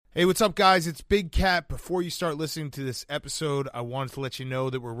Hey, what's up, guys? It's Big Cat. Before you start listening to this episode, I wanted to let you know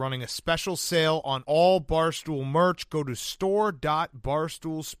that we're running a special sale on all Barstool merch. Go to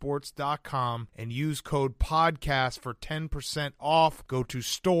store.barstoolsports.com and use code PODCAST for 10% off. Go to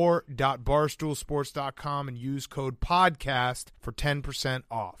store.barstoolsports.com and use code PODCAST for 10%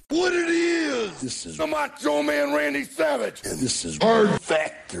 off. What it is, this is the Macho Man Randy Savage, and this is Hard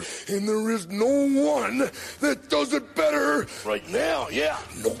Factor, and there is no one that does it better right now. Yeah,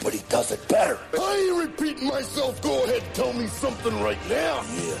 nobody does it better. I ain't repeating myself. Go ahead, tell me something right now.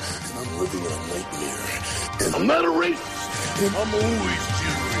 Yeah, and I'm living in a nightmare, and I'm not a racist, and I'm always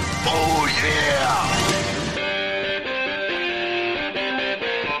cheering. Oh yeah!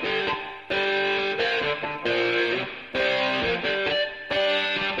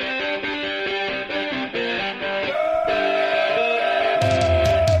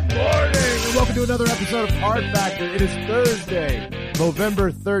 Welcome to another episode of Hard Factor. It is Thursday,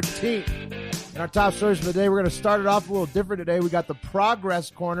 November 13th. And our top stories for the day, we're going to start it off a little different today. We got the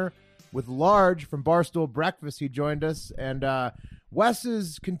Progress Corner with Large from Barstool Breakfast. He joined us. And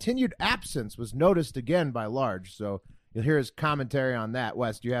Wes's continued absence was noticed again by Large. So you'll hear his commentary on that.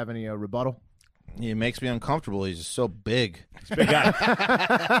 Wes, do you have any rebuttal? It makes me uncomfortable. He's just so big. He's a big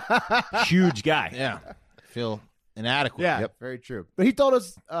guy. Huge guy. Yeah. I feel inadequate. Yeah, very true. But he told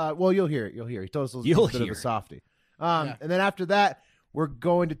us, well, you'll hear it. You'll hear it. He told us a little bit of a softie. And then after that, we're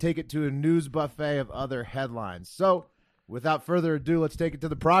going to take it to a news buffet of other headlines. So without further ado, let's take it to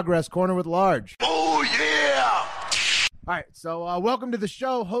the Progress Corner with Large. Oh yeah! All right, so welcome to the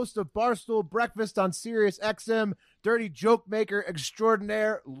show, host of Barstool Breakfast on Sirius XM, dirty joke maker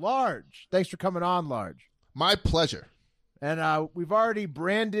extraordinaire, Large. Thanks for coming on, Large. My pleasure. And we've already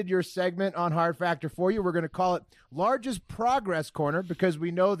branded your segment on Hard Factor for you. We're going to call it Large's Progress Corner because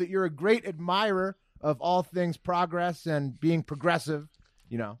we know that you're a great admirer of all things progress and being progressive,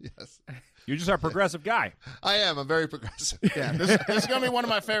 you know. Yes. You're just our progressive guy. I am. I'm very progressive. Yeah, this is going to be one of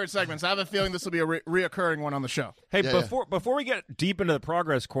my favorite segments. I have a feeling this will be a reoccurring one on the show. Hey, before we get deep into the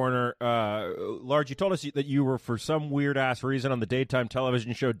Progress Corner, Large, you told us that you were, for some weird-ass reason, on the daytime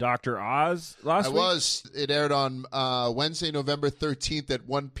television show Dr. Oz last week? I was. It aired on Wednesday, November 13th at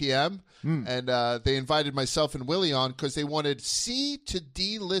 1 p.m., and they invited myself and Willie on because they wanted C to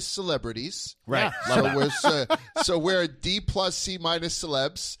D list celebrities. Right. So we're D plus C minus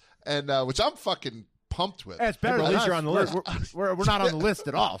celebs. And which I'm fucking pumped with. Hey, it's better. At least you're on the list. We're not on the list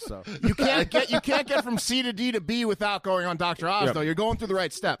at all. So you can't get from C to D to B without going on Dr. Oz, though. You're going through the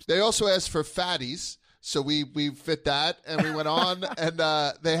right steps. They also asked for fatties, so we fit that, and we went on, and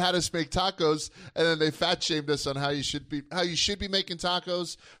they had us make tacos, and then they fat shamed us on how you should be making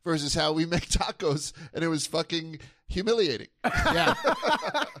tacos versus how we make tacos, and it was fucking humiliating. Yeah.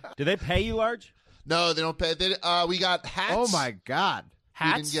 Did they pay you, Large? No, they don't pay. We got hats. Oh my God.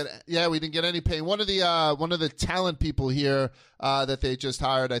 Hats? We didn't get any pay. One of the talent people here that they just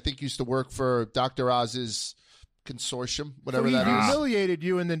hired, I think, used to work for Dr. Oz's consortium, whatever that is. He humiliated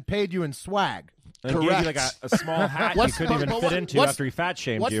you and then paid you in swag. And gave you like a small hat you couldn't even fit into after he fat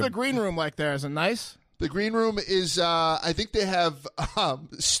shamed what's you. What's the green room like there? Is it nice? The green room is, I think they have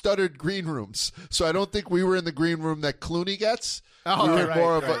stuttered green rooms. So I don't think we were in the green room that Clooney gets. Oh, we were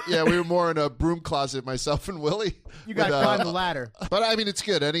right. we were more in a broom closet, myself and Willie. You got caught in the ladder. But I mean, it's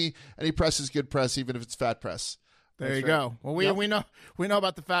good. Any press is good press, even if it's fat press. There you go. Well, we know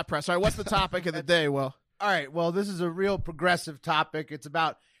about the fat press. All right, what's the topic of the day, Will? All right, well, this is a real progressive topic. It's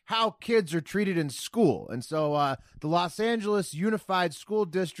about how kids are treated in school. And so the Los Angeles Unified School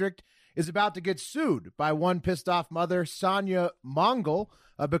District is about to get sued by one pissed-off mother, Sonia Mongol,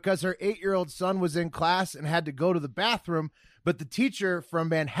 because her 8-year-old son was in class and had to go to the bathroom. But the teacher from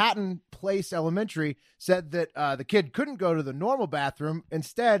Manhattan Place Elementary said that the kid couldn't go to the normal bathroom.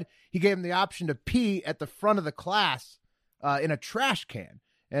 Instead, he gave him the option to pee at the front of the class in a trash can,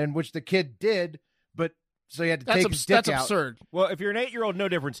 and which the kid did. But so he had to take his dick out. That's absurd. Well, if you're an 8-year-old, no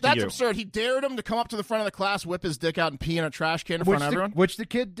difference to you. That's absurd. He dared him to come up to the front of the class, whip his dick out, and pee in a trash can in front of everyone? Which the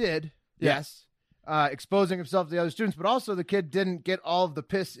kid did, yes. Exposing himself to the other students, but also the kid didn't get all of the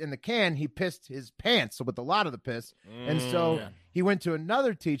piss in the can. He pissed his pants with a lot of the piss. And so he went to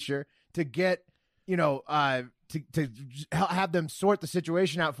another teacher to get, to have them sort the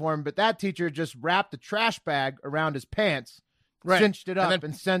situation out for him. But that teacher just wrapped the trash bag around his pants, cinched it up,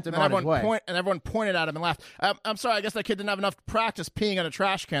 and sent him on his way. And everyone pointed at him and laughed. I'm sorry, I guess that kid didn't have enough practice peeing in a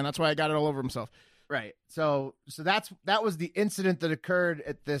trash can. That's why he got it all over himself. Right. So that was the incident that occurred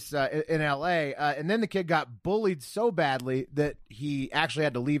at this in L.A. And then the kid got bullied so badly that he actually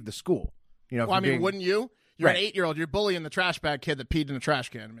had to leave the school. Wouldn't you? You're an 8-year-old. You're bullying the trash bag kid that peed in the trash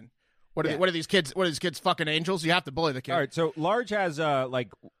can. I mean, What are these kids? What are these kids? Fucking angels? You have to bully the kid. All right, so Large has I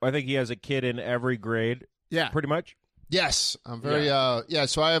think he has a kid in every grade. Yeah. Pretty much. Yes, I'm very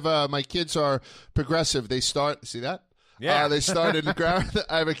so I have my kids are progressive. They start see that? Yeah. They start in grammar.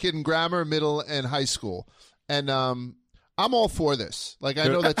 I have a kid in grammar, middle, and high school. And I'm all for this. Like I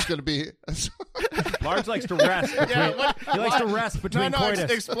know that's going to be Large likes to rest. He likes to rest between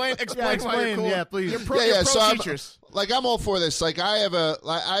coitus. Explain why you're cool. Yeah, please. You're pro so teachers. I'm all for this. Like I have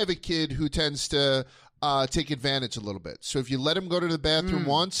a kid who tends to take advantage a little bit. So if you let him go to the bathroom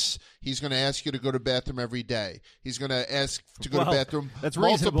once, he's going to ask you to go to the bathroom every day. He's going to ask to go to the bathroom that's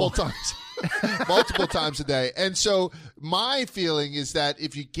multiple reasonable. times, multiple times a day. And so my feeling is that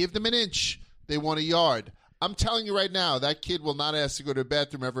if you give them an inch, they want a yard. I'm telling you right now, that kid will not ask to go to the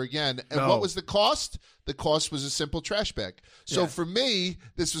bathroom ever again. And what was the cost? The cost was a simple trash bag. So for me,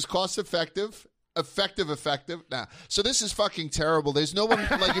 this was cost effective. Effective. Nah. So this is fucking terrible. There's no one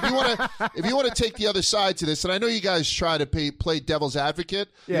like if you want to take the other side to this, and I know you guys try to play devil's advocate.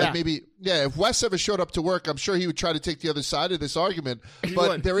 Yeah. Like maybe if Wes ever showed up to work, I'm sure he would try to take the other side of this argument.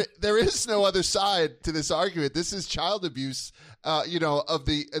 But there is no other side to this argument. This is child abuse. Of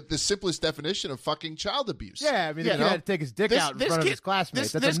the simplest definition of fucking child abuse. Yeah, I mean, the kid had to take his dick out in front of his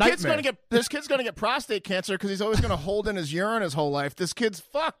classmates. That's this a nightmare. kid's gonna get prostate cancer because he's always gonna hold in his urine his whole life. This kid's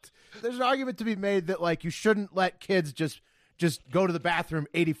fucked. There's an argument to be made that like you shouldn't let kids just go to the bathroom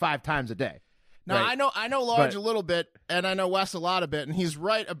 85 times a day. Now, Right. I know Large a little bit, and I know Wes a lot a bit, and he's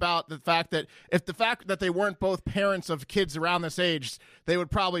right about the fact that if the fact that they weren't both parents of kids around this age, they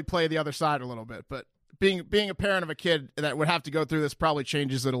would probably play the other side a little bit. But being a parent of a kid that would have to go through this probably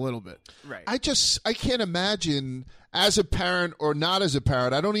changes it a little bit. Right. I can't imagine as a parent or not as a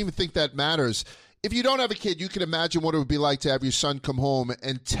parent. I don't even think that matters. If you don't have a kid, you can imagine what it would be like to have your son come home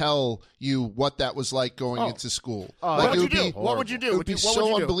and tell you what that was like going into school. What would you do? What would you do? It would be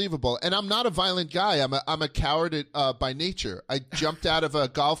so unbelievable. And I'm not a violent guy. I'm a coward by nature. I jumped out of a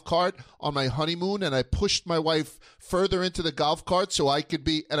golf cart on my honeymoon, and I pushed my wife further into the golf cart so I could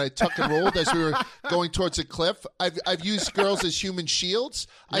be, and I tuck and rolled as we were going towards a cliff. I've used girls as human shields.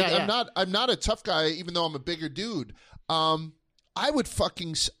 I'm not a tough guy, even though I'm a bigger dude. I would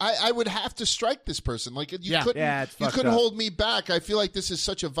have to strike this person. Like you couldn't hold me back. I feel like this is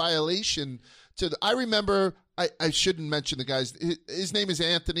such a violation I remember I shouldn't mention the guy's his name is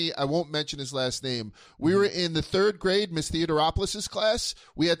Anthony. I won't mention his last name. We were in the 3rd grade, Miss Theodoropoulos' class.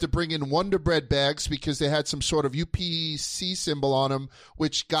 We had to bring in Wonder Bread bags because they had some sort of UPC symbol on them,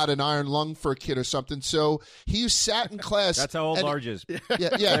 which got an iron lung for a kid or something. So he sat in class. That's how old Large is.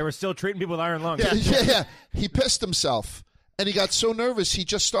 Yeah. They were still treating people with iron lungs. Yeah. He pissed himself. And he got so nervous, he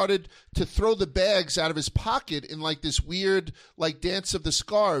just started to throw the bags out of his pocket in like this weird like dance of the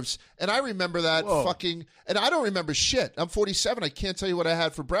scarves. And I remember that and I don't remember shit. I'm 47. I can't tell you what I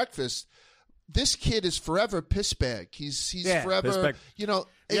had for breakfast. This kid is forever piss bag. He's forever, you know.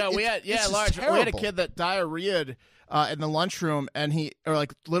 Large. We had a kid that diarrheaed in the lunchroom, and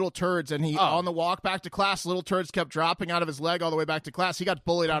like little turds, and on the walk back to class, little turds kept dropping out of his leg all the way back to class. He got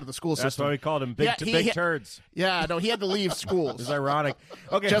bullied out of the school system. That's why we called him big turds. Yeah, no, he had to leave school. It's ironic.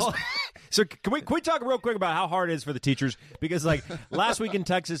 Okay, so can we talk real quick about how hard it is for the teachers? Because like last week in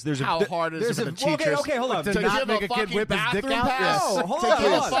Texas, how hard it is for the teachers. Okay, hold on. To not make a kid whip his dick out? No, hold on.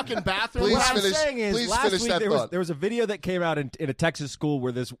 A fucking bathroom. Please pass. What I'm saying is, last finish week that there was a video that came out in a Texas school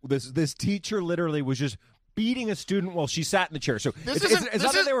where this teacher literally was just beating a student while she sat in the chair. So it's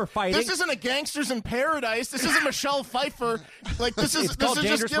not that they were fighting. This isn't a Gangsters in Paradise. This isn't Michelle Pfeiffer. Like this is it's called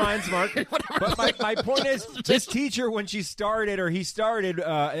Dangerous Minds, Mark. But my point is, this teacher, when he started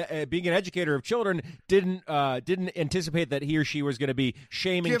being an educator of children, didn't anticipate that he or she was going to be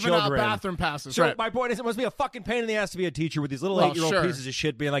shaming giving children. out bathroom passes. So right. My point is, it must be a fucking pain in the ass to be a teacher with these little 8-year-old pieces of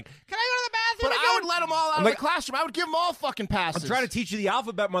shit being like, "Can I go to the bathroom?" But I would let them all out of the classroom. I would give them all fucking passes. I'm trying to teach you the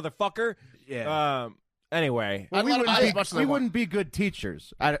alphabet, motherfucker. Yeah. Anyway, Well, we we wouldn't be good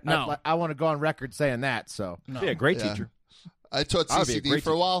teachers. I want to go on record saying that. So be a great teacher. I taught CCD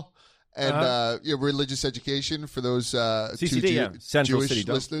for a while, and religious education for those CCD, Central Jewish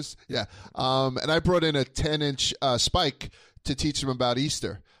City listeners. Yeah, and I brought in a 10-inch spike to teach them about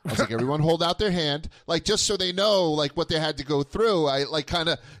Easter. I was like, everyone hold out their hand, like just so they know like what they had to go through. I like kind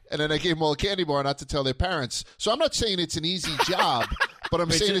of, and then I gave them all a candy bar not to tell their parents. So I'm not saying it's an easy job, but I'm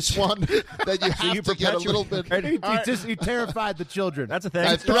saying it's one that you have to get a little bit. He terrified the children. That's a thing.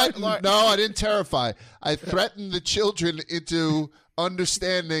 I threatened. No, I didn't terrify. I threatened the children into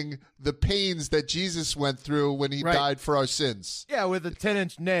understanding the pains that Jesus went through when he died for our sins. Yeah, with a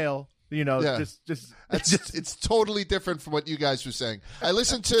 10-inch nail. Yeah. just It's totally different from what you guys were saying. I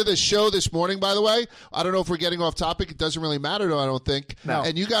listened to the show this morning, by the way. I don't know if we're getting off topic. It doesn't really matter, though, I don't think. No.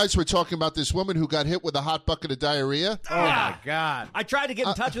 And you guys were talking about this woman who got hit with a hot bucket of diarrhea. oh my God. I tried to get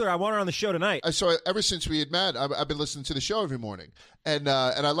in touch with her. I want her on the show tonight. I saw it ever since we had met. I've been listening to the show every morning, and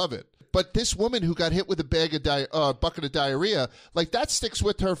I love it. But this woman who got hit with a bucket of diarrhea, like that sticks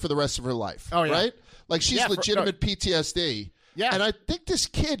with her for the rest of her life. Oh, yeah. Right? Like she's Yeah, legitimate PTSD. Yeah. And I think this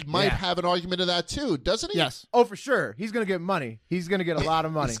kid might have an argument of that too, doesn't he? Yes. Oh, for sure. He's going to get money. He's going to get a lot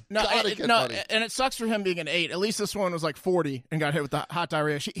of money. No, Gotta get money. and it sucks for him being an 8. At least this one was like 40 and got hit with the hot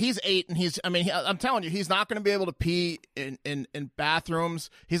diarrhea. He's 8, and I'm telling you, he's not going to be able to pee in bathrooms.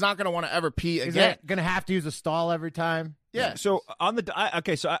 He's not going to want to ever pee He's again. going to have to use a stall every time. Yeah. So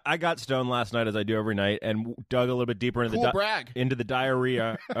I got stoned last night, as I do every night, and dug a little bit deeper into Cool brag. into the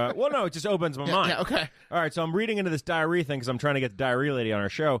diarrhea. Well, no, it just opens my mind. Yeah, okay. All right, so I'm reading into this diarrhea thing because I'm trying to get the diarrhea lady on our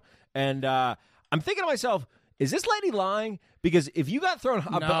show, and I'm thinking to myself, is this lady lying? Because if you got thrown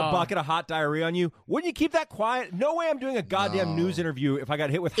a bucket of hot diarrhea on you, wouldn't you keep that quiet? No way I'm doing a goddamn news interview if I got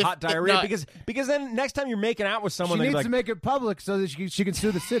hit with hot diarrhea, because then next time you're making out with someone, She they'd needs be to like, make it public so that she can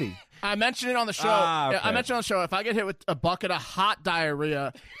sue the city. I mentioned it on the show. Okay. I mentioned on the show, if I get hit with a bucket of hot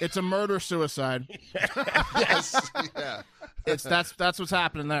diarrhea, it's a murder-suicide. Yes. Yeah. That's what's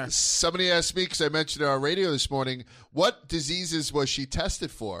happening there. Somebody asked me, because I mentioned it on radio this morning, what diseases was she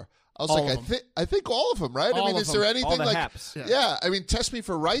tested for? I was All like, of I think all of them, right? All I mean, of is there them. anything all the like haps. Yeah, I mean, test me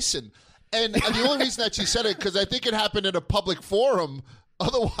for ricin. And the only reason that she said it, because I think it happened in a public forum.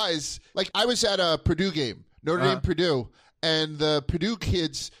 Otherwise, like I was at a Purdue game, Notre Dame Purdue, and the Purdue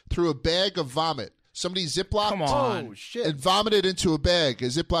kids threw a bag of vomit. Somebody Ziplocked Come on. Oh, shit. and vomited into a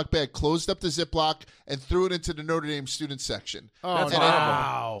Ziploc bag, closed up the Ziploc, and threw it into the Notre Dame student section. Oh, That's And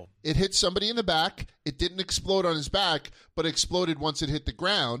horrible. it hit somebody in the back. It didn't explode on his back, but exploded once it hit the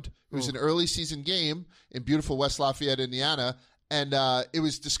ground. It was an early season game in beautiful West Lafayette, Indiana, and it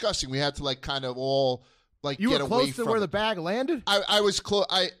was disgusting. We had to like kind of all like You get were away close to from where it. the bag landed? I was close.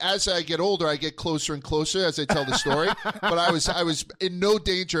 As I get older, I get closer and closer as I tell the story. But I was in no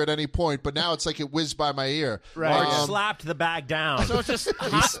danger at any point. But now it's like it whizzed by my ear. Right. Mark slapped the bag down. So it's just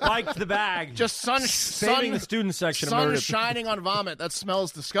He spiked the bag. just saving the student section of sun murder. shining on vomit. That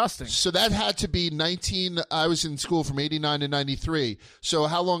smells disgusting. So that had to be 19. I was in school from 89 to 93. So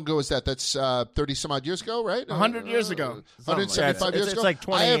how long ago was that? That's 30 some odd years ago, right? 100 years ago. 175 Yeah, years it's ago. like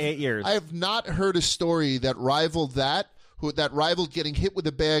 28 I have, years. I have not heard a story that rivaled that rivaled getting hit with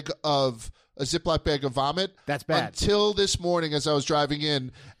a Ziploc bag of vomit. That's bad. Until this morning as I was driving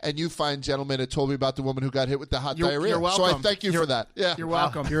in, and you fine gentlemen had told me about the woman who got hit with the hot diarrhea. You're welcome. So I thank you for that. Yeah. You're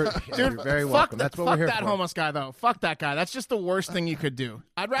welcome. You're very welcome. That's what we're here Fuck that for. homeless guy, though. Fuck that guy. That's just the worst thing you could do.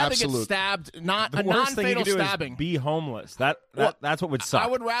 I'd rather Absolute. get stabbed, not The a worst thing you non-fatal could do stabbing. is be homeless. That's what would suck. I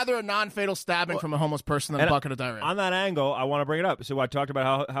would rather a non-fatal stabbing from a homeless person than a And bucket of diarrhea. On that angle, I want to bring it up. So I talked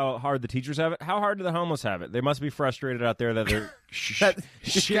about how hard the teachers have it. How hard do the homeless have it? They must be frustrated out there that they're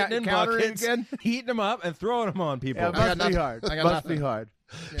shitting in countering buckets, again? heating them up, and throwing them on people. Yeah, it must be hard. I got Must nothing. be hard.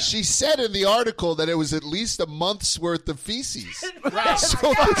 She said in the article that it was at least a month's worth of feces. Right.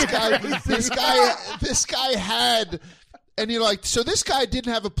 So this guy had, and you're like, so this guy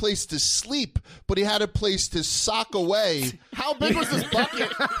didn't have a place to sleep, but he had a place to sock away. How big was this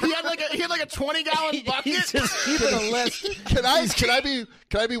bucket? He had like a 20-gallon bucket. He's just keeping a list. Can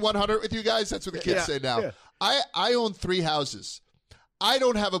I be 100 with you guys? That's what the kids say now. yeah. I own 3 houses. I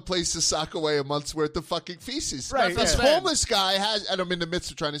don't have a place to sock away a month's worth of fucking feces. Right, This yeah. homeless guy has, and I'm in the midst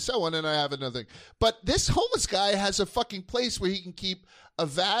of trying to sell one, and I have another thing. But this homeless guy has a fucking place where he can keep a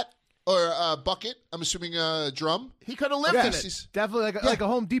vat or a bucket. I'm assuming a drum. He could have lived Yeah, in it. definitely like a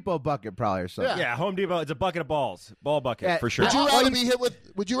Home Depot bucket, probably or something. Yeah, Home Depot. It's a bucket of balls, ball bucket Yeah. for sure. Would you Well, rather you- be hit with?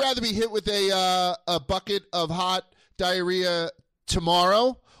 Would you rather be hit with a bucket of hot diarrhea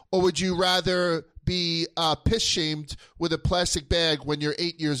tomorrow, or would you rather be piss shamed with a plastic bag when you're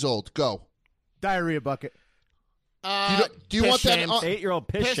 8 years old? Go. Diarrhea bucket. Do you want that? shamed. 8-year-old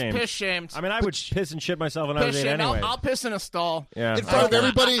piss shame. Piss shamed. I mean, I would piss and shit myself when I was Piss 8 shamed. anyway. I'll piss in a stall. Yeah. in front of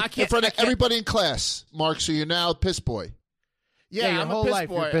everybody, I can't- in front of I can't- everybody in class, Mark. So you're now a piss boy. Yeah, your I'm whole a piss life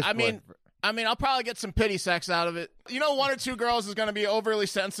you're a boy. piss I boy. mean, I'll probably get some pity sex out of it. You know, 1 or 2 girls is going to be overly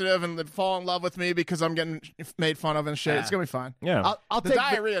sensitive and then fall in love with me because I'm getting made fun of and shit. It's going to be fine. yeah. I'll The take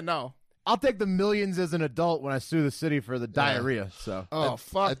diarrhea, no. I'll take the millions as an adult when I sue the city for the diarrhea. So Oh,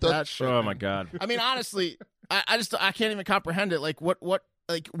 fuck thought- that shit. Oh my god. I mean, honestly, I can't even comprehend it. Like, what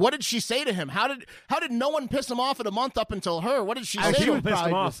did she say to him? How did no one piss him off in a month up until her? What did she say she to was him? pissed him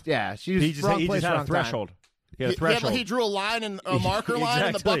probably off. just- yeah, she was He just wrong had place, a wrong time. threshold. He had a threshold. He drew a line and a marker line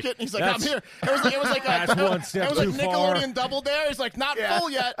in the Exactly. bucket, and he's like, "I'm here." It was like That's one step it was like too far. Nickelodeon Double Dare. He's like, "Not full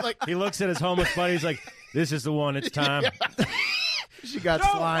yet." Like He looks at his homeless buddy. He's like, "This is the one. It's time." She got No,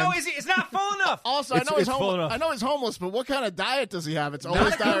 slimed. it's not full enough. Also, It's full enough. I know he's homeless, but what kind of diet does he have? It's Not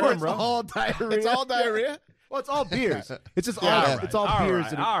always a good diarrhea. one, bro. all diarrhea. It's all diarrhea. Well, it's all beers. It's just Yeah, it's all all beers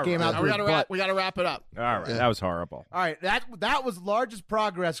right, that all came right. out Now, through his butt. we gotta wrap it up. All right, that was horrible. All right, that was Large's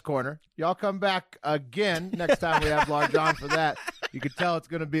Progress Corner. Y'all come back again next time we have Large on for that. You can tell it's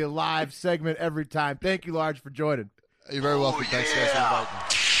going to be a live segment every time. Thank you, Large, for joining. You're very welcome. Thanks, guys, for inviting me.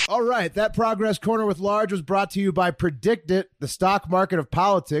 All right, that Progress Corner with Large was brought to you by Predict It, the stock market of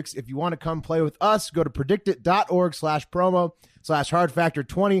politics. If you want to come play with us, go to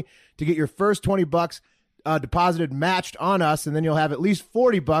predictit.org/promo/hardfactor20 to get your first $20 deposited matched on us, and then you'll have at least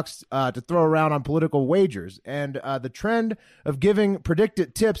 $40 to throw around on political wagers. And the trend of giving Predict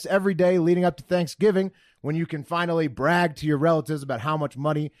It tips every day leading up to Thanksgiving, when you can finally brag to your relatives about how much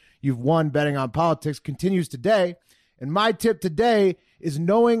money you've won betting on politics, continues today. And my tip today is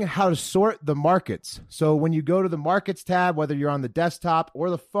knowing how to sort the markets. So when you go to the markets tab, whether you're on the desktop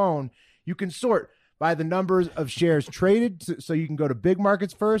or the phone, you can sort by the numbers of shares traded. So you can go to big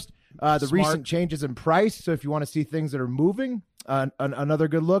markets first, the recent changes in price. So if you want to see things that are moving, another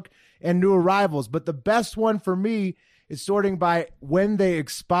good look, and new arrivals. But the best one for me is sorting by when they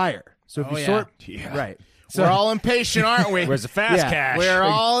expire. So if you sort, right. So We're all impatient, aren't we? Where's the fast Yeah. cash? We're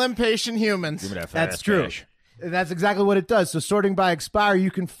all impatient humans. Give me that fast That's true. cash. That's exactly what it does. So sorting by expire,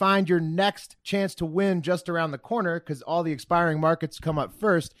 you can find your next chance to win just around the corner because all the expiring markets come up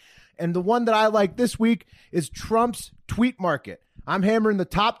first. And the one that I like this week is Trump's tweet market. I'm hammering the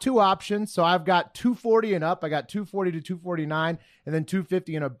top two options. So I've got 240 and up. I got 240 to 249 and then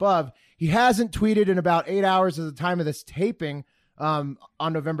 250 and above. He hasn't tweeted in about 8 hours at the time of this taping on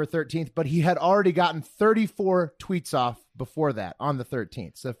November 13th, but he had already gotten 34 tweets off before that on the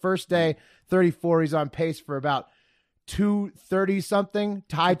 13th. So first day, 34, he's on pace for about 230 something,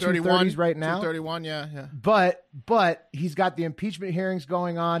 tied 230s right now. 231, yeah. But he's got the impeachment hearings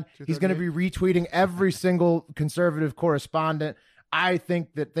going on. He's going to be retweeting every single conservative correspondent. I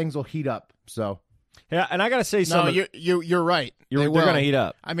think that things will heat up. So Yeah, and I got to say No, something. you're right. They're going to heat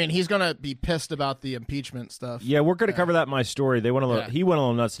up. I mean, he's going to be pissed about the impeachment stuff. Yeah, we're going to cover that in my story. They went a little. Yeah. He went a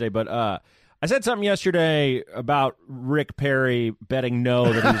little nuts today, but I said something yesterday about Rick Perry betting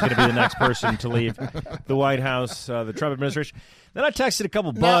no that he was going to be the next person to leave the White House, the Trump administration. Then I texted a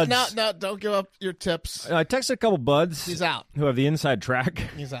couple buds. No, don't give up your tips. I texted a couple buds. He's out. Who have the inside track.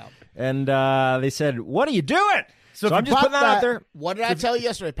 He's out. And they said, "What are you doing?" So if I'm you just bought putting that out there. What did I tell you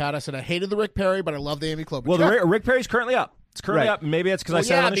yesterday, Pat? I said I hated the Rick Perry, but I love the Amy Klobuchar. Well, Rick Perry's currently up. It's currently Right. up. Maybe that's because I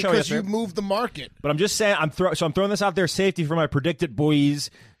said it yeah, on the show because yesterday. you moved the market. But I'm just saying, I'm throwing this out there, safety for my predicted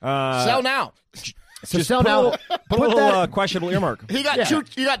boys. Sell now. So Just sell put a now. little, put a little that- questionable earmark. He got two.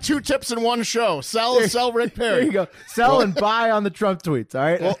 You got two tips in one show. Sell Rick Perry. There you go. Sell and buy on the Trump tweets. All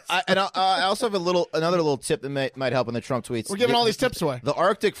right. Well, I also have another little tip that might help in the Trump tweets. We're giving all these tips away. The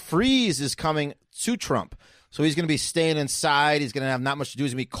Arctic freeze is coming to Trump. So he's going to be staying inside. He's going to have not much to do.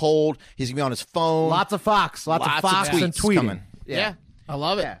 He's going to be cold. He's going to be on his phone. Lots of Fox. Lots of Fox tweets and tweeting. coming. Yeah, I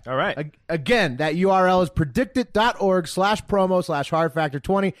love it. Yeah. All right. Again, that URL is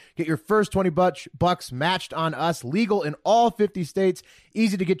predictit.org/promo/hardfactor20. Get your first $20 matched on us. Legal in all 50 states.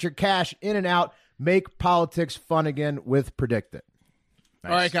 Easy to get your cash in and out. Make politics fun again with Predict It. All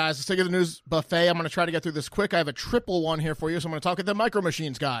right, guys, let's take it to the news buffet. I'm going to try to get through this quick. I have a triple one here for you, so I'm going to talk to the Micro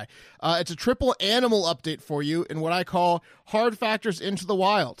Machines guy. It's a triple animal update for you in what I call Hard Factors Into the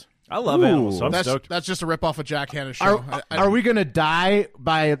Wild. I love animals, so I'm stoked. That's just a ripoff of Jack Hanna's show. Are we going to die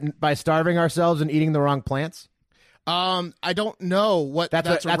by starving ourselves and eating the wrong plants? I don't know what that's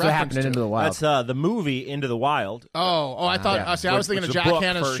what reference happened in to. Into the Wild. That's the movie Into the Wild. Oh, I thought. See, I was thinking Which of is a Jack book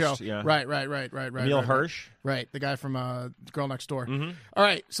Hanna's first, show. yeah. Right. Neil right. Hirsch. Right, the guy from Girl Next Door. All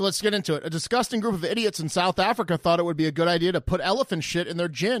right, so let's get into it. A disgusting group of idiots in South Africa thought it would be a good idea to put elephant shit in their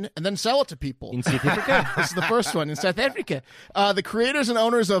gin and then sell it to people. In South Africa? This is the first one in South Africa. The creators and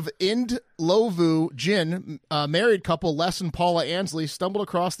owners of Indlovu Gin, married couple Les and Paula Ansley, stumbled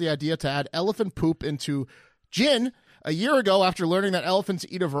across the idea to add elephant poop into gin a year ago after learning that elephants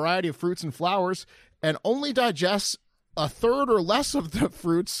eat a variety of fruits and flowers and only digest a third or less of the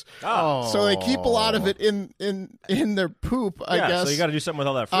fruits. So they keep a lot of it in their poop, I guess. So you got to do something with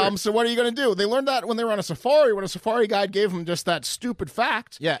all that fruit. So what are you going to do? They learned that when they were on a safari, when a safari guide gave them just that stupid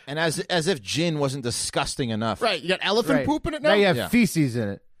fact. Yeah, and as if gin wasn't disgusting enough. Right, you got elephant poop in it now? Now you have feces in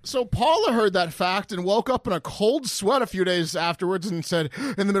it. So Paula heard that fact and woke up in a cold sweat a few days afterwards and said,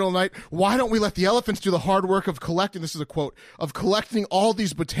 in the middle of the night, why don't we let the elephants do the hard work of collecting, this is a quote, of collecting all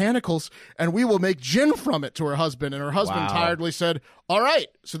these botanicals, and we will make gin from it, to her husband. And her husband tiredly said, all right.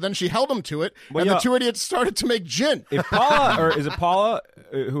 So then she held him to it, and the two idiots started to make gin. If Paula, or is it Paula?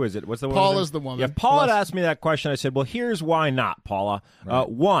 Who is it? What's the woman? Paula's the woman. Yeah, Paula had asked me that question. I said, well, here's why not, Paula.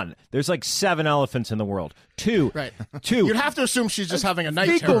 One, there's like 7 elephants in the world. Two, You'd have to assume she's just having a night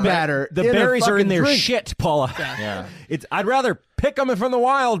fecal terror. matter. The in her berries are in fucking their drink. shit, Paula. Yeah. I'd rather pick them from the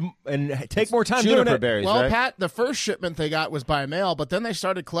wild and take more time doing Juniper it. berries, Well, right? Pat, the first shipment they got was by mail, but then they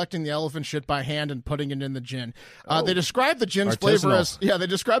started collecting the elephant shit by hand and putting it in the gin. They described the gin's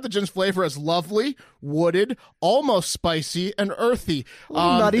flavor as lovely, wooded, almost spicy, and earthy.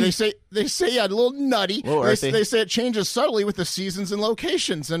 Nutty. They say a little nutty. Earthy. They say it changes subtly with the seasons and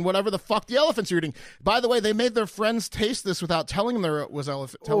locations and whatever the fuck the elephants are eating. By the way, they made their friends taste this without telling them there was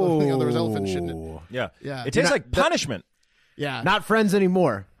elephant. There was elephant shit in it. Yeah. Yeah. It tastes like punishment. Yeah. Not friends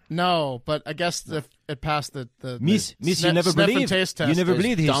anymore. No, but I guess it passed the Miss, you never sniff and believe. taste test. You never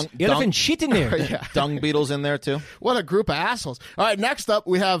believe dung- there's elephant shit in there. Dung beetles in there too. What a group of assholes. All right, next up,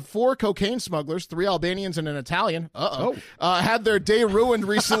 we have 4 cocaine smugglers, 3 Albanians and an Italian, had their day ruined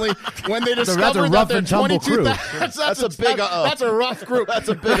recently when they discovered rough that and they're tumble 22. crew. That's a big That's a rough group. That's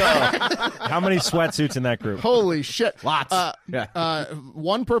a big How many sweatsuits in that group? Holy shit. Lots.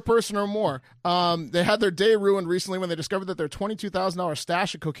 1 per person or more. They had their day ruined recently when they discovered that their $22,000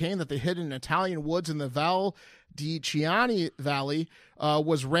 stash of cocaine that they hid in Italian woods in the Val di Chiani Valley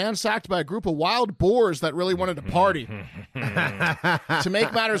was ransacked by a group of wild boars that really wanted to party. To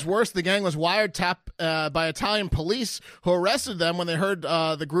make matters worse, the gang was wiretapped by Italian police who arrested them when they heard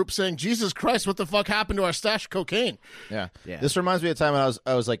the group saying, Jesus Christ, what the fuck happened to our stash of cocaine? Yeah. This reminds me of a time when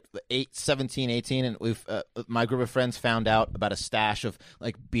I was like 17, 18, and my group of friends found out about a stash of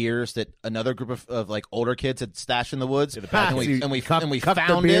like beers that another group of like older kids had stashed in the woods, and we cuffed their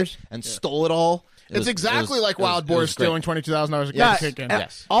found beers? it and stole it all. It's exactly like wild boars stealing $22,000 a Yeah, cocaine.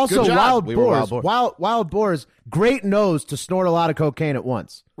 Yes. Also, Good job. wild We were boars. wild Wild boars. Great nose to snort a lot of cocaine at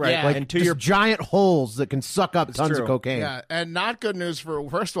once. Right. Yeah. Like And to just your giant holes that can suck up tons true. of cocaine. Yeah, and not good news for,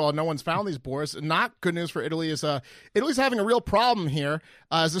 first of all, no one's found these boars. Not good news for Italy is Italy's having a real problem here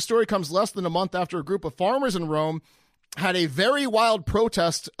as the story comes less than a month after a group of farmers in Rome had a very wild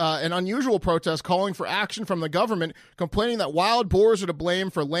protest, an unusual protest calling for action from the government, complaining that wild boars are to blame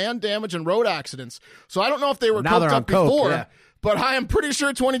for land damage and road accidents. So I don't know if they were Now they're coked on up coke, before, yeah. but I am pretty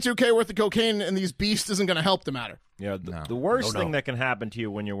sure $22K worth of cocaine in these beasts isn't going to help the matter. Yeah, the worst thing that can happen to you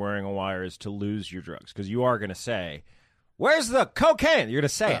when you're wearing a wire is to lose your drugs, because you are going to say, where's the cocaine? You're going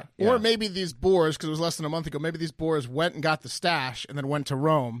to say it. Or maybe these boars, because it was less than a month ago, maybe these boars went and got the stash and then went to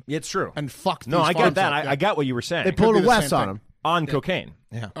Rome It's true. and fucked No, these I get farms that. up. Yeah. I got what you were saying. They pulled be a the Wes same on thing. them. On cocaine.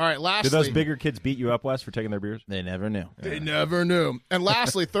 All right, Do lastly. those bigger kids beat you up, Wes, for taking their beers? They never knew. They never knew. And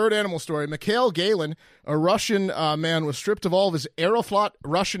lastly, third animal story. Mikhail Galen, a Russian man, was stripped of all of his Aeroflot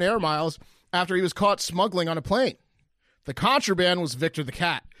Russian air miles after he was caught smuggling on a plane. The contraband was Victor the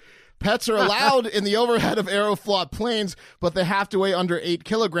cat. Pets are allowed in the overhead of Aeroflot planes, but they have to weigh under 8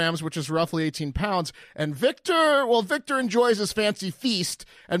 kilograms, which is roughly 18 pounds. And Victor enjoys his fancy feast,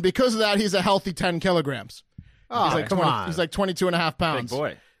 and because of that, he's a healthy 10 kilograms. Oh, He's like come 20 on. He's like 22 and a half pounds. Big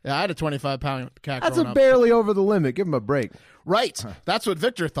boy. Yeah, I had a 25-pound cat That's growing a up. barely over the limit. Give him a break. Right. That's what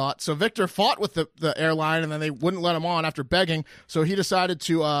Victor thought. So Victor fought with the airline, and then they wouldn't let him on after begging. So he decided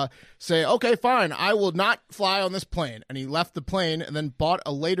to say, okay, fine, I will not fly on this plane. And he left the plane and then bought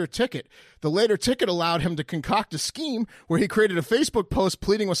a later ticket. The later ticket allowed him to concoct a scheme where he created a Facebook post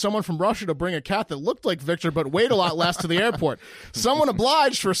pleading with someone from Russia to bring a cat that looked like Victor but weighed a lot less to the airport. Someone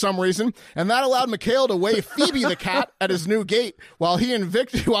obliged for some reason, and that allowed Mikhail to weigh Phoebe the cat at his new gate while he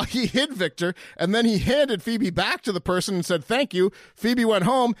hid Victor, and then he handed Phoebe back to the person and said, thank you. Phoebe went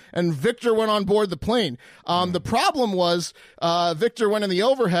home, and Victor went on board the plane. The problem was Victor went in the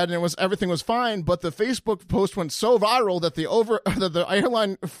overhead, and everything was fine, but the Facebook post went so viral that the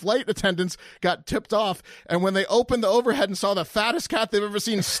airline flight attendants got tipped off, and when they opened the overhead and saw the fattest cat they've ever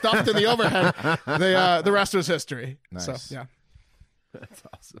seen stuffed in the overhead, the rest was history. Nice. So, yeah. That's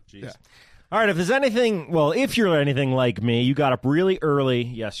awesome. Jeez. Yeah. All right, if you're anything like me, you got up really early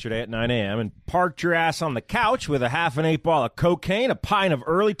yesterday at 9 a.m. and parked your ass on the couch with a half an 8-ball of cocaine, a pint of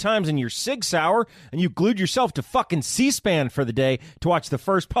early times in your Sig Sauer, and you glued yourself to fucking C-SPAN for the day to watch the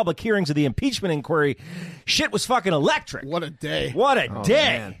first public hearings of the impeachment inquiry. Shit was fucking electric. What a day. What a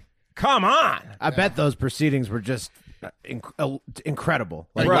day. man. Come on. I bet those proceedings were just incredible.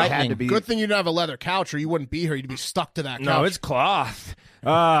 Like Right. it had to be. Good thing you didn't have a leather couch, or you wouldn't be here. You'd be stuck to that couch. No, it's cloth.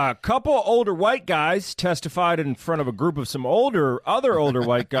 A couple older white guys testified in front of a group of some other older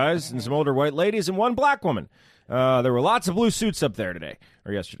white guys and some older white ladies and one black woman. There were lots of blue suits up there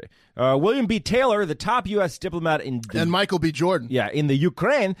yesterday. William B. Taylor, the top U.S. diplomat and Michael B. Jordan. Yeah, in the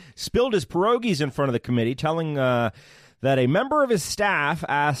Ukraine, spilled his pierogies in front of the committee, telling that a member of his staff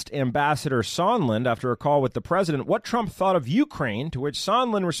asked Ambassador Sondland after a call with the president what Trump thought of Ukraine, to which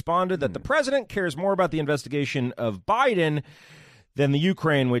Sondland responded that the president cares more about the investigation of Biden than the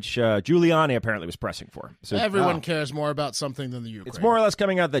Ukraine, which Giuliani apparently was pressing for. So everyone cares more about something than the Ukraine. It's more or less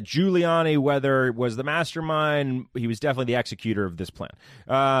coming out that Giuliani, whether was the mastermind, he was definitely the executor of this plan.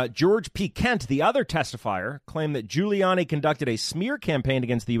 George P. Kent, the other testifier, claimed that Giuliani conducted a smear campaign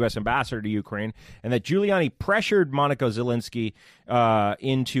against the U.S. ambassador to Ukraine and that Giuliani pressured Monica Zelensky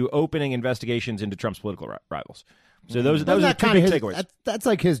into opening investigations into Trump's political rivals. So those are two big takeaways. That's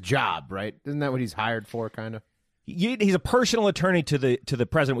like his job, right? Isn't that what he's hired for, kind of? He's a personal attorney to the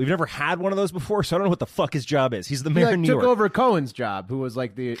president. We've never had one of those before, so I don't know what the fuck his job is. He's the mayor of New York. Took over Cohen's job, who was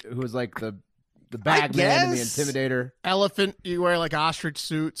like the bag man and the intimidator. Elephant, you wear like ostrich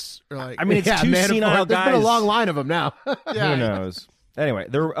suits or like. I mean, it's two senile guys. There's been a long line of them now. Who knows? Anyway,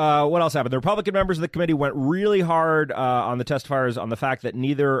 what else happened? The Republican members of the committee went really hard on the testifiers on the fact that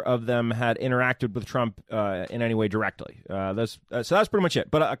neither of them had interacted with Trump in any way directly. So that's pretty much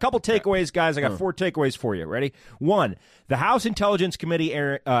it. But a couple takeaways, guys. I got 4 takeaways for you. Ready? 1, the House Intelligence Committee,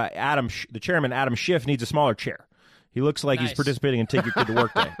 the chairman, Adam Schiff, needs a smaller chair. He looks like he's participating in Take Your Kid to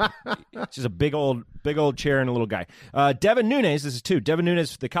Work Day. It's just a big old chair and a little guy. Devin Nunes, this is 2. Devin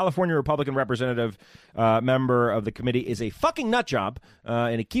Nunes, the California Republican representative member of the committee, is a fucking nut job,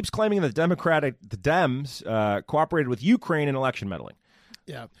 and he keeps claiming that the Dems cooperated with Ukraine in election meddling.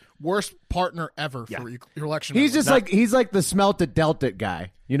 Yeah, worst partner ever for your election. He's meddling. just like he's like the smelt it, dealt it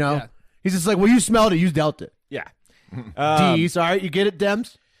guy. You know, he's just like, well, you smelled it, you dealt it. Yeah. D, sorry, you get it,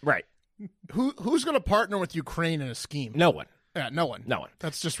 Dems? Right. Who's going to partner with Ukraine in a scheme? No one. Yeah, no one. No one.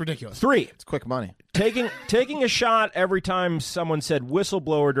 That's just ridiculous. 3, It's quick money. taking a shot every time someone said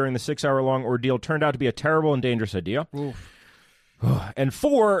whistleblower during the 6-hour-long ordeal turned out to be a terrible and dangerous idea. And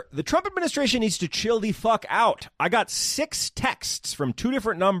 4, the Trump administration needs to chill the fuck out. I got 6 texts from 2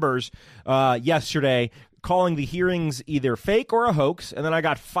 different numbers yesterday calling the hearings either fake or a hoax, and then I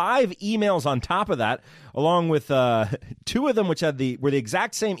got 5 emails on top of that, along with 2 of them which were the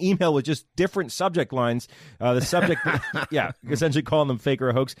exact same email with just different subject lines. The subject, essentially calling them fake or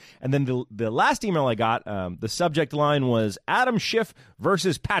a hoax. And then the last email I got, the subject line was Adam Schiff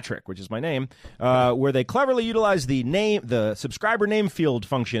versus Patrick, which is my name, where they cleverly utilized the subscriber name field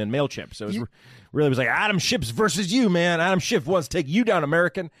function in MailChimp. So it was really was like Adam Schiff versus you, man. Adam Schiff wants to take you down,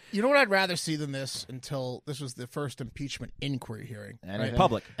 American. You know what I'd rather see than this until this was the first impeachment inquiry hearing. Right?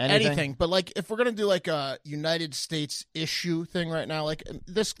 Public. Anything. But like if we're going to do like a United States issue thing right now, like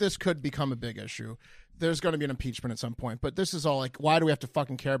this could become a big issue. There's going to be an impeachment at some point. But this is all like, why do we have to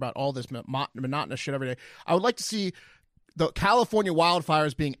fucking care about all this monotonous shit every day? I would like to see the California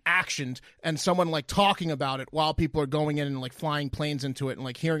wildfires being actioned and someone like talking about it while people are going in and like flying planes into it and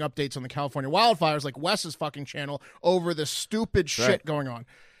like hearing updates on the California wildfires, like Wes's fucking channel, over this stupid shit going on.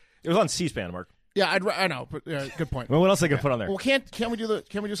 It was on C-SPAN, Mark. Yeah, I know, but good point. Well, what else are they gonna put on there? Well, can't we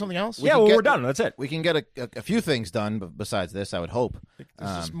do something else? We're done. That's it. We can get a few things done besides this, I would hope. This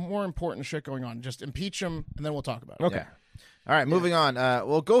is more important shit going on. Just impeach him, and then we'll talk about it. Okay. Yeah. All right, moving on.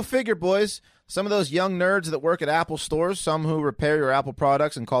 Well, go figure, boys. Some of those young nerds that work at Apple stores, some who repair your Apple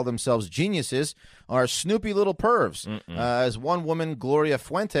products and call themselves geniuses, are snoopy little pervs, as one woman, Gloria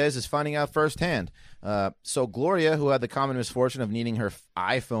Fuentes, is finding out firsthand. So Gloria, who had the common misfortune of needing her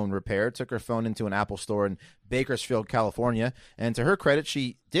iPhone repaired, took her phone into an Apple store in Bakersfield, California, and to her credit,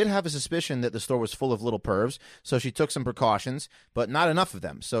 she did have a suspicion that the store was full of little pervs, so she took some precautions, but not enough of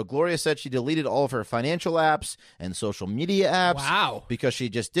them. So Gloria said she deleted all of her financial apps and social media apps because she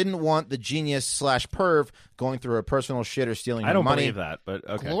just didn't want the genius/perv going through her personal shit or stealing her money. I don't believe that, but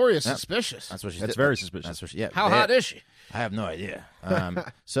okay. Gloria's suspicious. That's what she That's did. very suspicious. That's what she, yeah. How hot is she? I have no idea.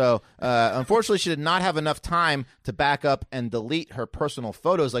 So, unfortunately, she did not have enough time to back up and delete her personal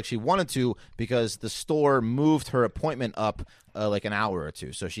photos like she wanted to because the store moved her appointment up like an hour or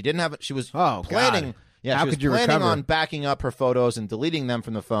two. So she didn't have. She was planning. God. Yeah, How she was could you planning recover? on backing up her photos and deleting them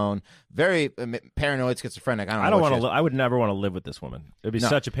from the phone. Very paranoid, schizophrenic. I don't want to. I would never want to live with this woman. It'd be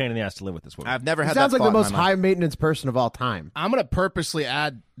such a pain in the ass to live with this woman. I've never had. Sounds that like the thought in most my mind. high maintenance person of all time. I'm gonna purposely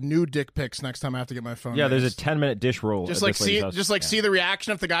add new dick pics next time I have to get my phone. Yeah, there's a raised. 10-minute dish roll. Just at like this lady's house. see the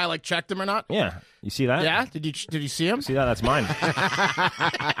reaction if the guy like checked him or not. Yeah, you see that? Yeah. Did you see him? See that? That's mine.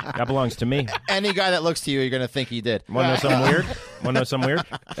 That belongs to me. Any guy that looks to you, you're going to think he did. Want to know something weird? Want to know something weird?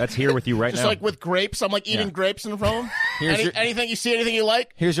 That's here with you right Just now. like with grapes. I'm like eating grapes in front of him. Anything you see, anything you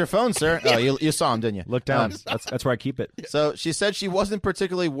like? Here's your phone, sir. Oh, you saw him, didn't you? Look down. That's where I keep it. So she said she wasn't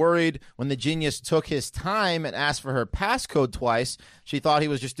particularly worried when the genius took his time and asked for her passcode twice. She thought he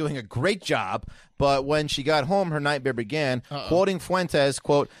was just doing a great job. But when she got home, her nightmare began. Quoting Fuentes,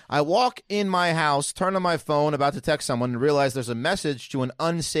 quote, "I walk in my house, turn on my phone, about to text someone, and realize there's a message to an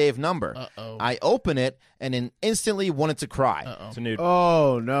unsaved number. I open it and instantly wanted to cry." It's a nude.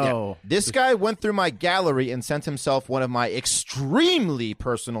 Oh, no. Yeah. This guy went through my gallery and sent himself one of my extremely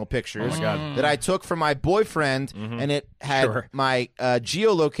personal pictures that I took from my boyfriend, and it had my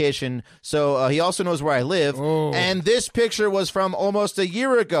geolocation, so he also knows where I live. And this picture was from almost a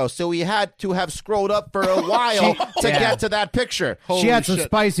year ago, so he had to have scrolled up for a while to get to that picture. She had some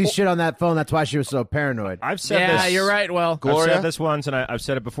spicy shit on that phone. That's why she was so paranoid. I've said Yeah, this. you're right, Will. I've Gloria? said this once, and I've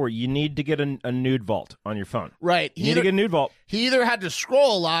said it before. You need to get a nude vault on your phone. Right. You need to get a nude vault. He either had to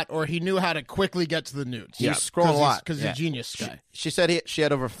scroll a lot or he knew how to quickly get to the nudes. He's scrolling a lot. Because he's a genius guy. She said she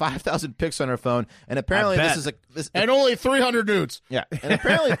had over 5,000 pics on her phone, and apparently I this bet. is And only 300 nudes. yeah, and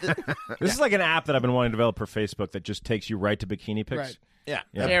apparently This is like an app that I've been wanting to develop for Facebook that just takes you right to bikini pics. Right. yeah.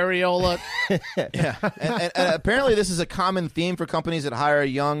 Areola. Yeah, and apparently this is a common theme for companies that hire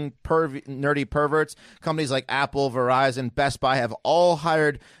young, nerdy perverts. Companies like Apple, Verizon, Best Buy have all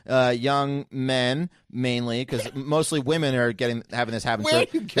hired young men, mainly because mostly women are having this happen. Where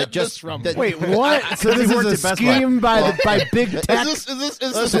do you get this from? Wait, what? So this worked is a at Best Buy. scheme by Big Tech? Is this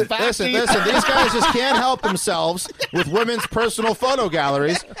a Listen, fact? listen. These guys just can't help themselves with women's personal photo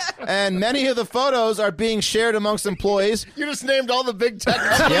galleries, and many of the photos are being shared amongst employees. You just named all the big tech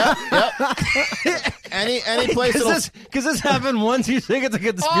companies. Yep. Any place that'll Because this happened once, you think it's a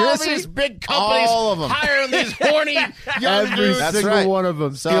All conspiracy? these big companies All of them. hiring these horny young Every dudes. That's single right. one of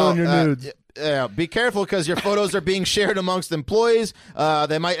them stealing your nudes. Be careful because your photos are being shared amongst employees.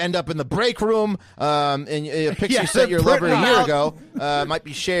 They might end up in the break room. And a picture Yeah, you sent your lover a print year out. ago might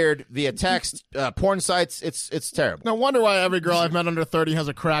be shared via text, porn sites. It's terrible. No wonder why every girl I've met under 30 has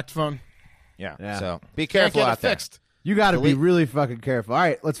a cracked phone. Yeah. So be Can't careful get it out there. fixed. You got to be Delete. really fucking careful. All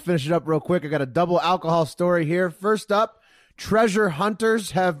right, let's finish it up real quick. I got a double alcohol story here. First up, treasure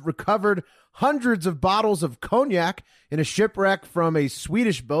hunters have recovered hundreds of bottles of cognac in a shipwreck from a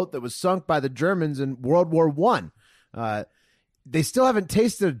Swedish boat that was sunk by the Germans in World War I. They still haven't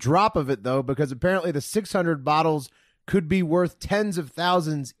tasted a drop of it, though, because apparently the 600 bottles could be worth tens of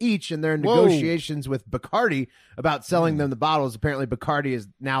thousands each, and they're in negotiations with Bacardi about selling them the bottles. Apparently, Bacardi is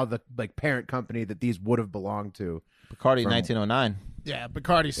now the parent company that these would have belonged to. Bacardi 1909. Yeah,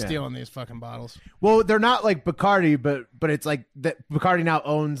 Bacardi's stealing these fucking bottles. Well, they're not like Bacardi, but it's like that Bacardi now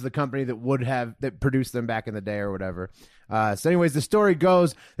owns the company that produced them back in the day or whatever. So anyways, the story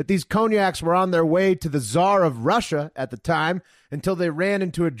goes that these cognacs were on their way to the Tsar of Russia at the time until they ran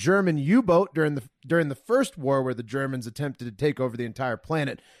into a German U-boat during the First War, where the Germans attempted to take over the entire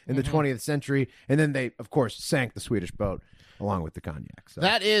planet in the 20th century, and then they, of course, sank the Swedish boat along with the cognac. So.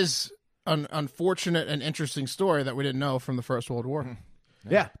 That is an unfortunate and interesting story that we didn't know from the First World War.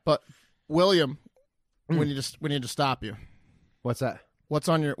 Yeah. But William, we need to stop you. What's that? What's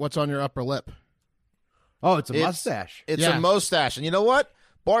on your upper lip? Oh, it's a mustache. It's Yeah. a mustache. And you know what?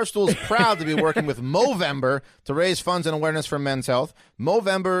 Barstool's proud to be working with Movember to raise funds and awareness for men's health.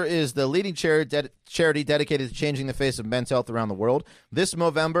 Movember is the leading charity dedicated to changing the face of men's health around the world. This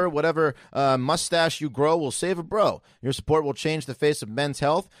Movember, whatever mustache you grow will save a bro. Your support will change the face of men's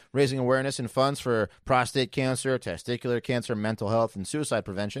health, raising awareness and funds for prostate cancer, testicular cancer, mental health, and suicide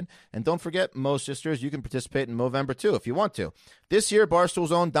prevention. And don't forget, Mo Sisters, you can participate in Movember too if you want to. This year,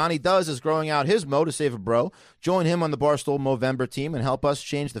 Barstool's own Donnie Does is growing out his Mo to save a bro. Join him on the Barstool Movember team and help us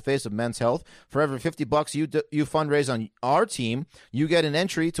change the face of men's health. For every $50 you fundraise on our team, you get an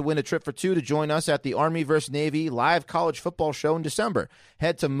entry to win a trip for two to join us at the Army vs. Navy live college football show in December.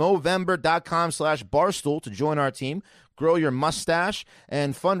 Head to Movember.com/Barstool to join our team. Grow your mustache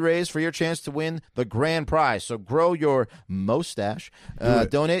and fundraise for your chance to win the grand prize. So grow your mustache,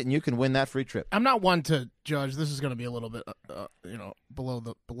 donate, and you can win that free trip. I'm not one to judge. This is going to be a little bit, below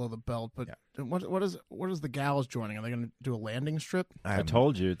the belt. But what is the gals joining? Are they going to do a landing strip? I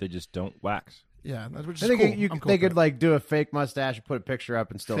told you, they just don't wax. Yeah, which I is think cool. they I'm cool could with that. like do a fake mustache and put a picture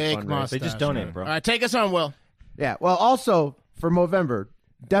up and still Fake fundraise. mustache. They just donate, man. bro. All right, take us on, Will. Yeah. Well, also for Movember,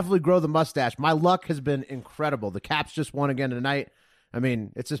 definitely grow the mustache. My luck has been incredible. The Caps just won again tonight. I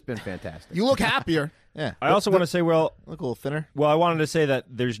mean, it's just been fantastic. You look happier. Yeah. I also want to say, Look a little thinner. well, I wanted to say that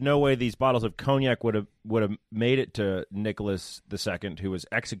there's no way these bottles of cognac would have made it to Nicholas II, who was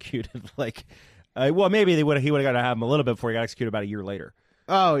executed. Maybe he would have got to have him a little bit before he got executed about a year later.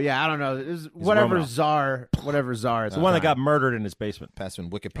 Oh yeah, I don't know. It was whatever Romanov. czar. It's The one that got murdered in his basement. Passing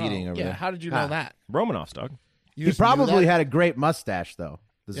Wikipediaing over Yeah, there. how did you know that? Romanov's, dog. He probably had a great mustache though.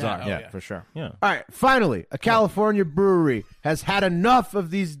 The czar. Yeah. For sure. Yeah. All right, finally, a California brewery has had enough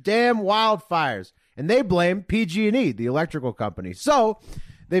of these damn wildfires, and they blame PG&E, the electrical company. So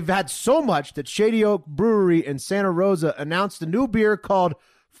they've had so much that Shady Oak Brewery in Santa Rosa announced a new beer called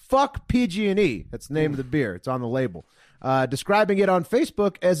Fuck PG&E. That's the name of the beer. It's on the label. Describing it on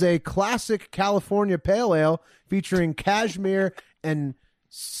Facebook as a classic California pale ale featuring cashmere and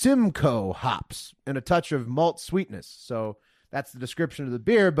Simcoe hops and a touch of malt sweetness. So that's the description of the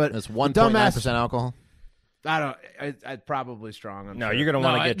beer, but It's the 1.9% alcohol. I don't. It's probably strong. I'm No, sure. you're going to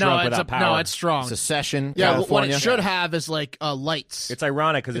want to get drunk without power. No, it's strong. Secession, Yeah, what California. it should have is like lights. It's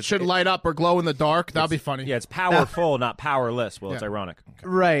ironic because It should light up or glow in the dark. That'd be funny. Yeah, it's powerful, not powerless. Well, it's Yeah. ironic.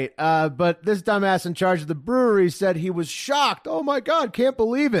 Right. But this dumbass in charge of the brewery said he was shocked. Oh my God, can't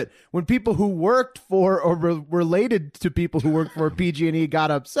believe it. When people who worked for or related to people who worked for PG&E got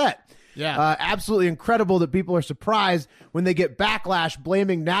upset. Yeah. Absolutely incredible that people are surprised when they get backlash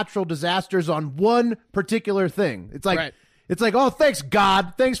blaming natural disasters on one particular thing. It's like, Right. It's like, oh, thanks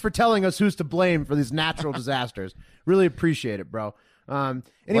God. Thanks for telling us who's to blame for these natural disasters. Really appreciate it, bro. Lay off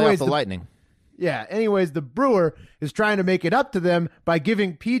Anyways, the lightning. Yeah. Anyways, the brewer is trying to make it up to them by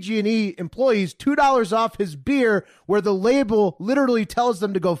giving PG&E employees $2 off his beer, where the label literally tells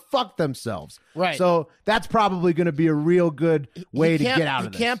them to go fuck themselves. Right. So that's probably going to be a real good way to get out of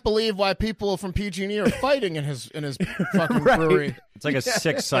He this. can't believe why people from PG&E are fighting in his fucking Right. brewery. It's like a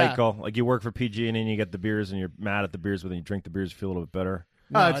sick cycle. Like you work for PG&E and you get the beers and you're mad at the beers, but then you drink the beers, you feel a little bit better.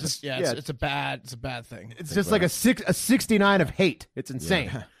 No, it's it's, just- yeah, yeah. it's a bad thing. It's just like a 69 of hate. It's insane.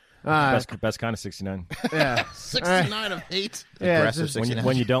 Best kind of 69. Yeah. 69 of hate. Yeah, it's Aggressive just, 69.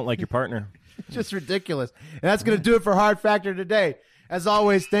 when you don't like your partner. just ridiculous. And that's going to do it for Hard Factor today. As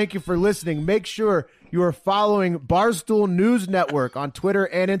always, thank you for listening. Make sure you are following Barstool News Network on Twitter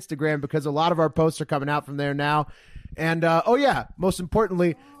and Instagram, because a lot of our posts are coming out from there now. And, oh yeah, most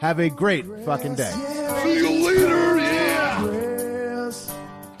importantly, have a great fucking day. See you later, yeah.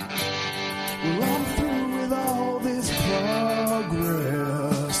 Well, I'm through with all this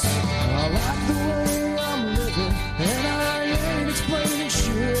progress. I like the way I'm living, and I ain't explaining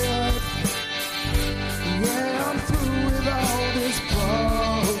shit. Yeah, I'm through with all this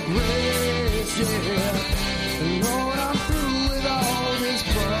progress, yeah. And Lord, I'm through with all this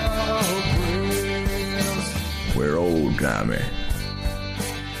progress. We're old-timey.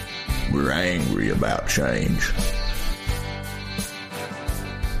 We're angry about change.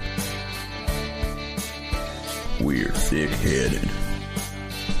 We're thick-headed.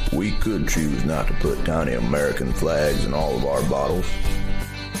 We could choose not to put tiny American flags in all of our bottles,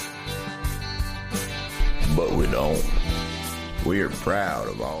 but we don't. We are proud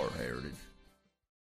of our heritage.